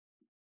be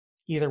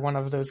either one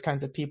of those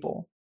kinds of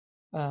people.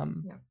 I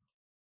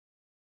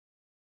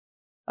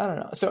don't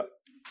know. So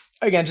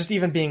again, just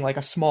even being like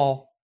a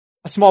small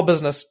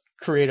business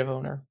creative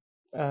owner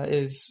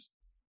is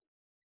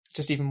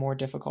just even more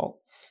difficult.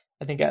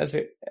 I think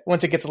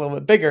once it gets a little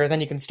bit bigger,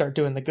 then you can start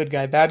doing the good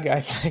guy, bad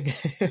guy thing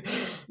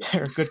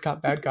or good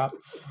cop, bad cop.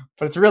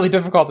 But it's really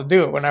difficult to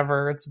do it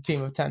whenever it's a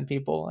team of 10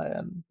 people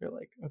and you're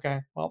like, okay,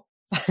 well,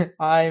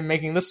 I'm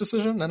making this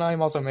decision and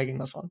I'm also making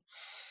this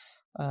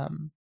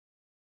one.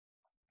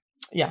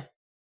 Yeah,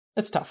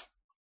 it's tough.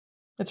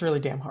 It's really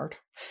damn hard.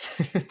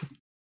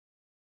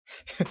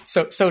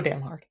 So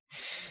damn hard.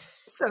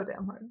 So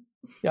damn hard.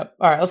 Yep.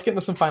 All right, let's get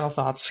into some final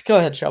thoughts. Go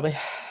ahead, Shelby.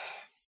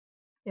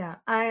 Yeah,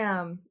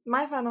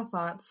 my final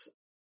thoughts.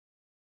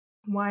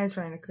 Why is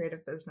running a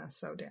creative business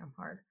so damn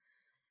hard?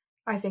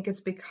 I think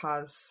it's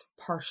because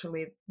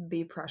partially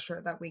the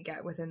pressure that we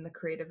get within the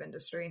creative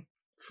industry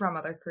from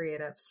other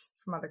creatives,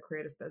 from other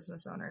creative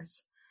business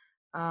owners.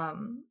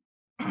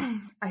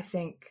 I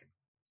think,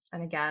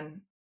 and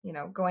again,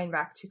 going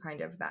back to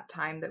kind of that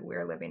time that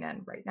we're living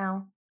in right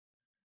now,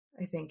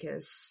 I think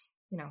is,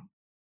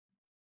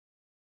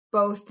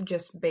 both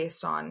just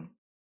based on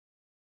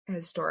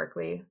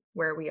historically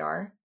where we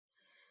are,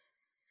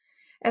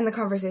 and the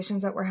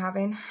conversations that we're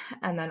having.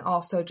 And then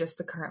also just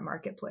the current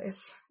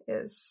marketplace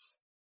is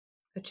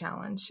a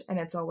challenge, and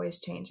it's always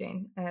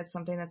changing. And it's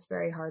something that's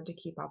very hard to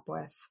keep up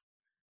with.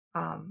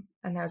 And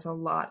there's a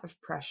lot of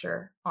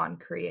pressure on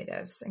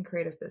creatives and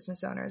creative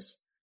business owners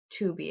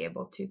to be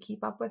able to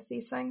keep up with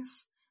these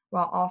things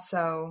while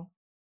also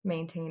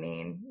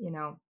maintaining,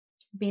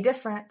 be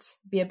different,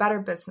 be a better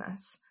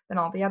business than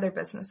all the other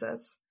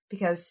businesses,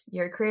 because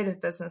you're a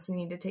creative business and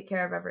you need to take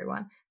care of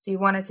everyone. So you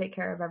want to take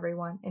care of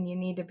everyone, and you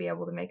need to be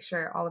able to make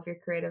sure all of your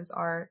creatives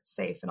are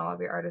safe and all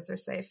of your artists are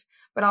safe,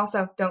 but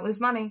also don't lose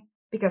money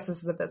because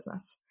this is a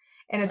business.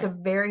 And it's a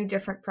very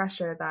different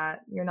pressure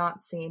that you're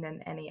not seeing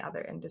in any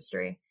other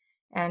industry.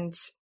 And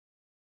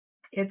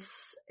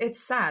it's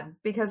sad,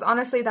 because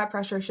honestly, that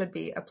pressure should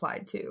be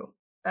applied to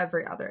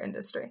every other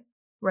industry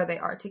where they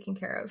are taking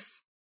care of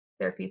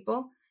their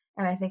people.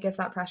 And I think if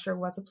that pressure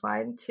was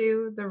applied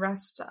to the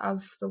rest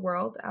of the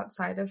world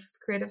outside of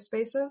creative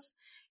spaces,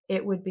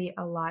 it would be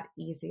a lot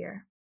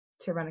easier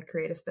to run a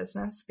creative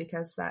business,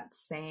 because that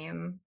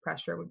same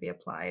pressure would be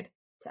applied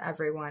to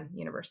everyone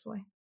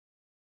universally.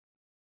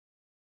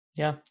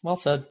 Yeah, well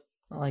said.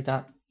 I like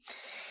that.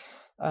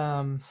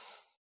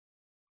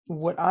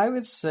 What I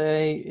would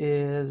say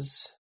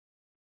is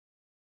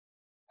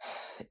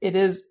it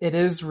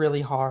is really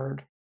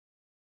hard.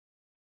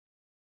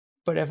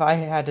 But if I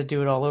had to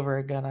do it all over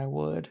again, I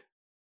would.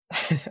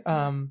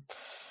 I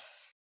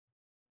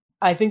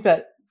think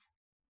that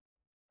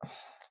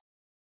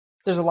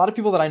there's a lot of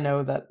people that I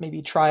know that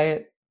maybe try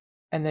it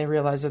and they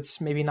realize it's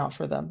maybe not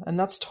for them. And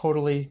that's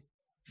totally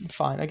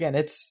fine. Again,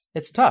 it's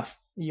tough.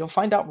 You'll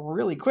find out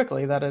really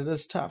quickly that it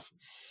is tough.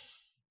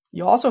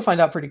 You'll also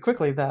find out pretty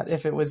quickly that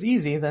if it was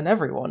easy, then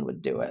everyone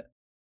would do it.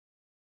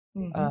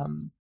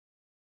 Mm-hmm.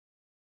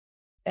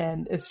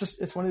 And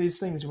it's one of these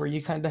things where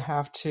you kind of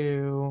have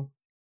to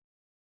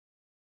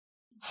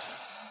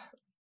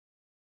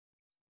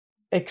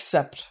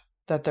accept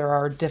that there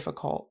are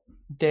difficult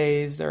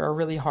days. There are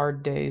really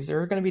hard days.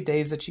 There are going to be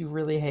days that you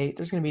really hate.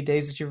 There's going to be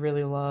days that you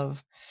really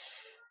love.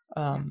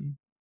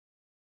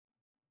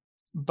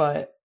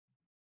 But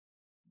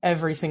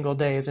every single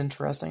day is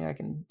interesting. I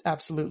can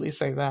absolutely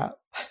say that.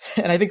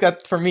 And I think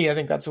that for me, I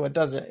think that's what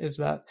does it, is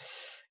that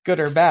good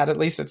or bad, at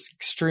least it's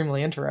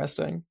extremely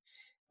interesting.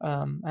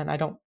 And I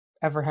don't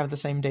ever have the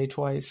same day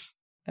twice.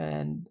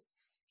 And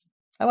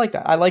I like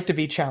that. I like to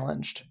be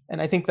challenged.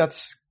 And I think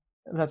that's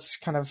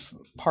kind of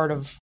part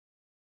of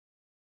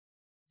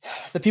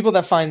the people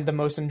that find the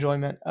most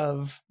enjoyment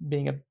of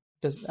being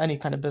any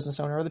kind of business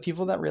owner, are the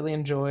people that really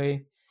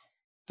enjoy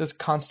those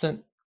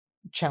constant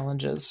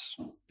challenges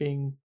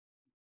being,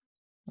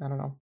 I don't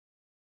know,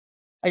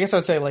 I guess I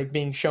would say like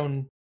being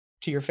shown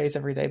to your face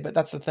every day. But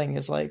that's the thing,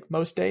 is like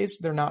most days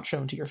they're not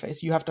shown to your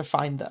face. You have to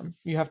find them.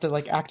 You have to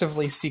like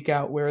actively seek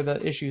out where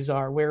the issues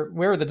are, where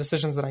are the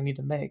decisions that I need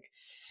to make.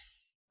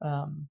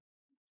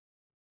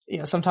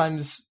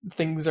 Sometimes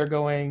things are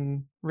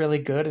going really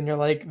good and you're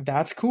like,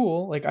 that's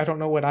cool. Like, I don't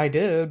know what I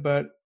did,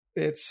 but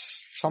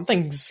it's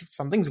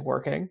something's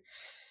working.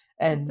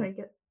 And I'll take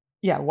it.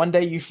 Yeah, one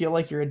day you feel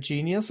like you're a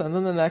genius, and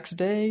then the next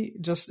day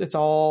just it's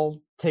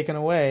all taken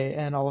away,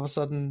 and all of a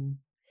sudden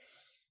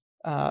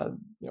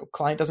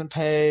client doesn't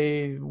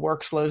pay,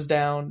 work slows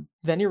down.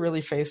 Then you're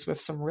really faced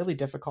with some really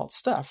difficult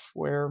stuff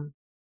where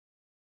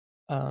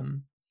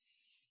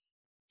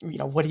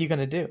what are you going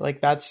to do?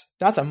 Like that's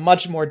a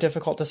much more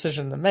difficult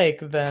decision to make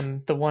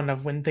than the one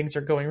of when things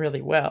are going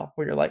really well,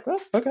 where you're like, well,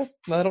 okay,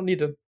 I don't need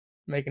to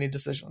make any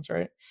decisions,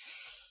 right?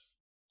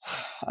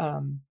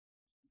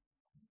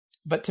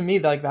 But to me,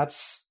 like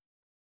that's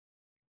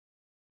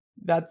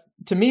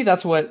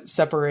what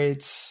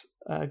separates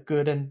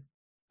good and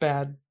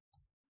bad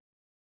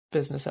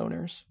business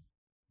owners,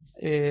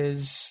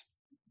 is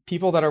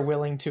people that are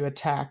willing to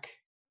attack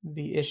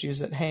the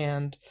issues at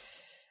hand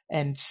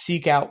and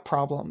seek out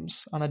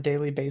problems on a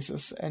daily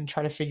basis and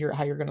try to figure out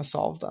how you're going to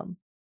solve them,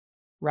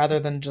 rather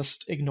than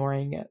just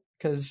ignoring it.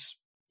 Because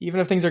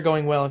even if things are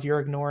going well, if you're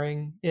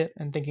ignoring it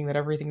and thinking that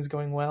everything's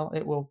going well,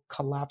 it will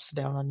collapse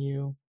down on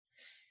you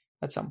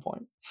at some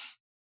point.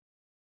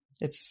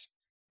 It's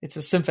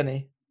a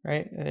symphony,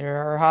 right?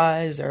 There are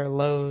highs, there are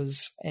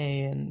lows,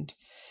 and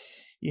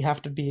you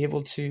have to be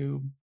able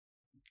to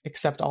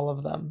accept all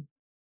of them.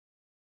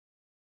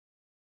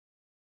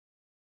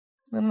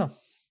 I don't know.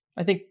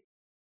 I think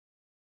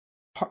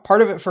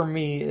part of it for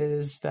me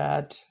is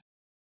that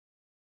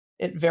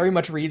it very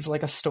much reads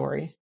like a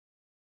story.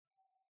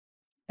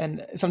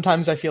 And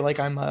sometimes I feel like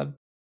I'm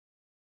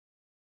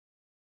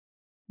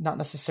not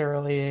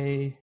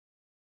necessarily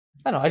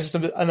I'm just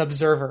an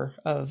observer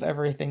of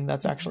everything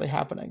that's actually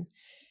happening.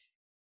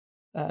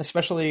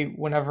 Especially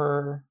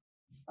whenever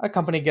a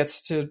company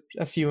gets to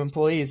a few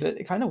employees,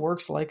 it kind of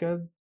works like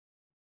a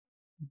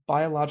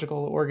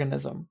biological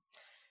organism,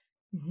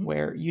 mm-hmm.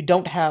 where you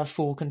don't have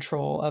full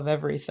control of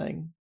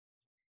everything.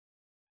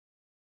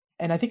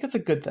 And I think that's a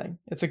good thing.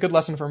 It's a good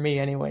lesson for me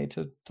anyway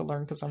to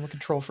learn, because I'm a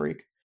control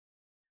freak.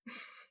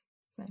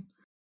 Same.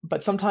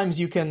 But sometimes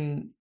you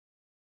can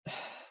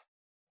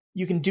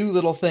do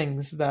little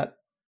things that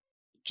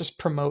just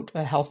promote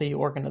a healthy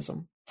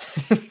organism.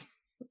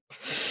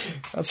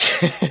 That's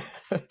the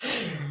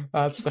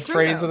It's true,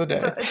 phrase though. of the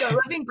day. It's a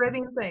living,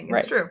 breathing thing. It's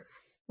Right. true.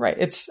 Right.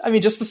 It's, I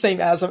mean, just the same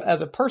as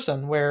a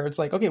person, where it's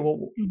like, okay,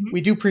 well,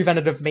 we do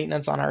preventative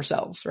maintenance on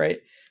ourselves, right?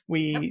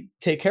 We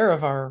take care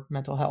of our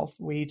mental health.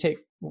 We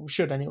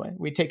should anyway.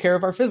 We take care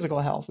of our physical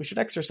health. We should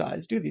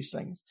exercise, do these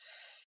things.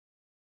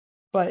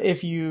 But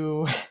if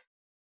you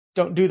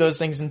don't do those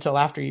things until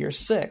after you're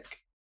sick,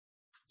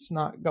 it's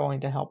not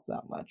going to help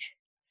that much.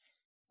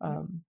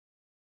 And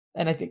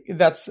I think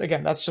that's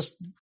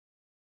just,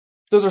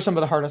 those are some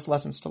of the hardest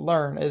lessons to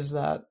learn, is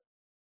that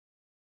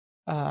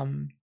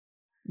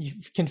you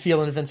can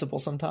feel invincible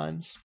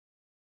sometimes.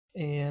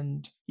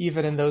 And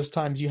even in those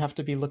times, you have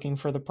to be looking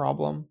for the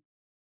problem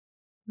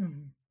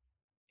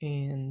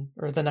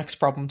or the next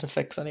problem to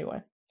fix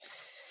anyway.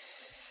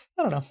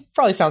 I don't know.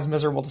 Probably sounds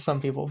miserable to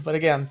some people, but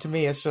again, to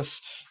me, it's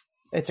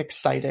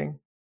exciting.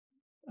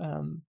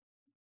 And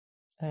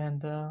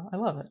I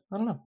love it. I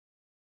don't know.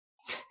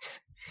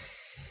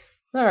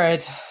 All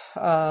right.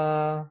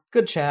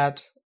 Good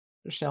chat,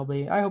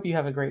 Shelby. I hope you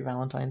have a great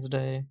Valentine's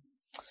Day.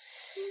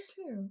 Me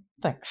too.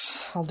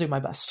 Thanks. I'll do my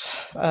best.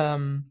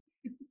 We're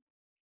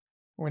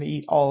going to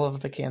eat all of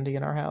the candy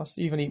in our house,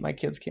 even eat my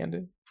kids'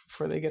 candy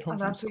before they get home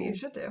from That's school. what you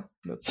should do.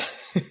 That's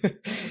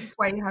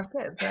why you have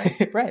kids,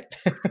 right? Right.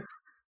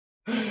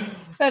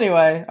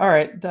 Anyway, all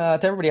right. To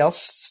everybody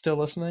else still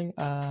listening,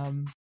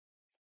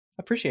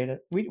 appreciate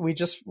it. We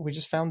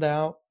just found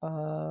out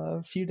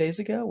a few days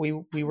ago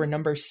we were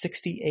number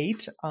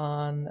 68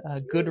 on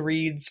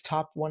Goodreads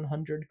top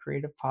 100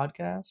 creative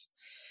podcasts.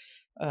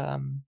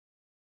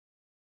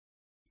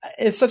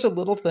 It's such a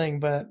little thing,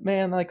 but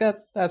man, like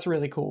that's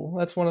really cool.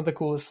 That's one of the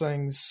coolest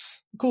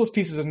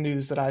pieces of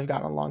news that I've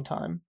gotten in a long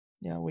time.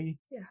 We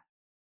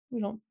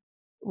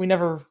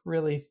never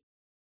really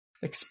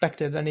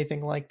expected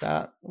anything like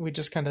that. We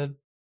just kind of,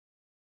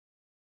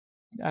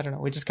 I don't know,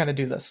 we just kind of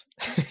do this.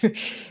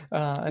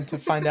 And to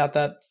find out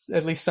that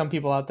at least some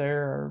people out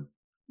there are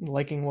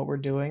liking what we're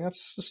doing,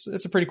 it's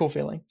a pretty cool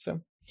feeling. So,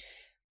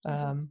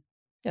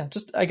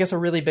 just, I guess, a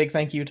really big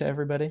thank you to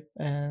everybody.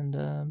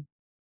 And,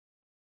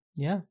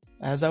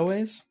 as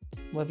always,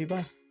 love you.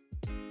 Bye.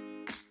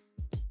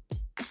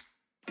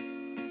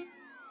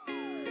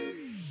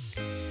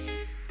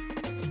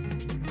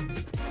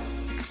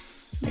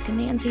 The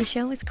CMD-Z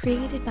Show is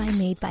created by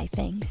Made by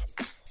Things.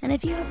 And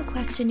if you have a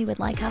question you would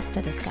like us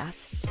to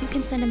discuss, you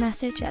can send a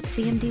message at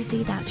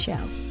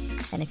CMD-Z.show.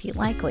 And if you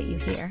like what you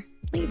hear,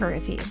 leave a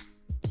review.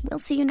 We'll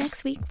see you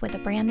next week with a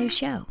brand new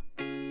show.